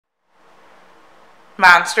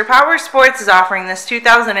Monster Powersports is offering this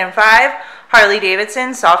 2005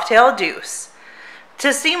 Harley-Davidson Softail Deuce.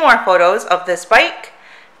 To see more photos of this bike,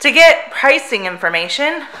 to get pricing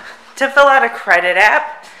information, to fill out a credit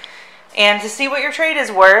app, and to see what your trade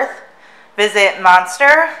is worth, visit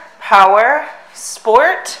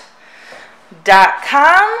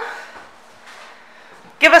monsterpowersport.com.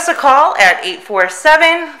 Give us a call at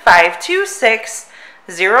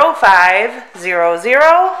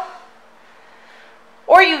 847-526-0500.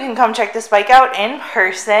 Or you can come check this bike out in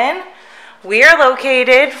person. We are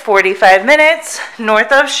located 45 minutes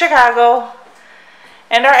north of Chicago.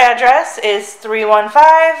 And our address is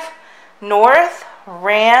 315 North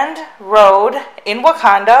Rand Road in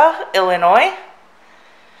Wauconda, Illinois.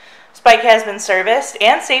 This bike has been serviced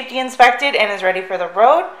and safety inspected and is ready for the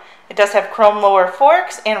road. It does have chrome lower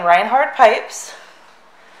forks and Reinhardt pipes.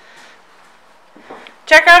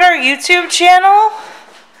 Check out our YouTube channel.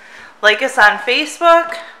 Like us on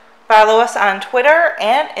Facebook. Follow us on Twitter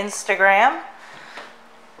and Instagram.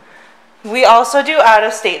 We also do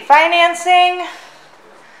out-of-state financing.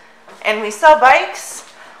 And we sell bikes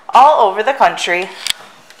all over the country.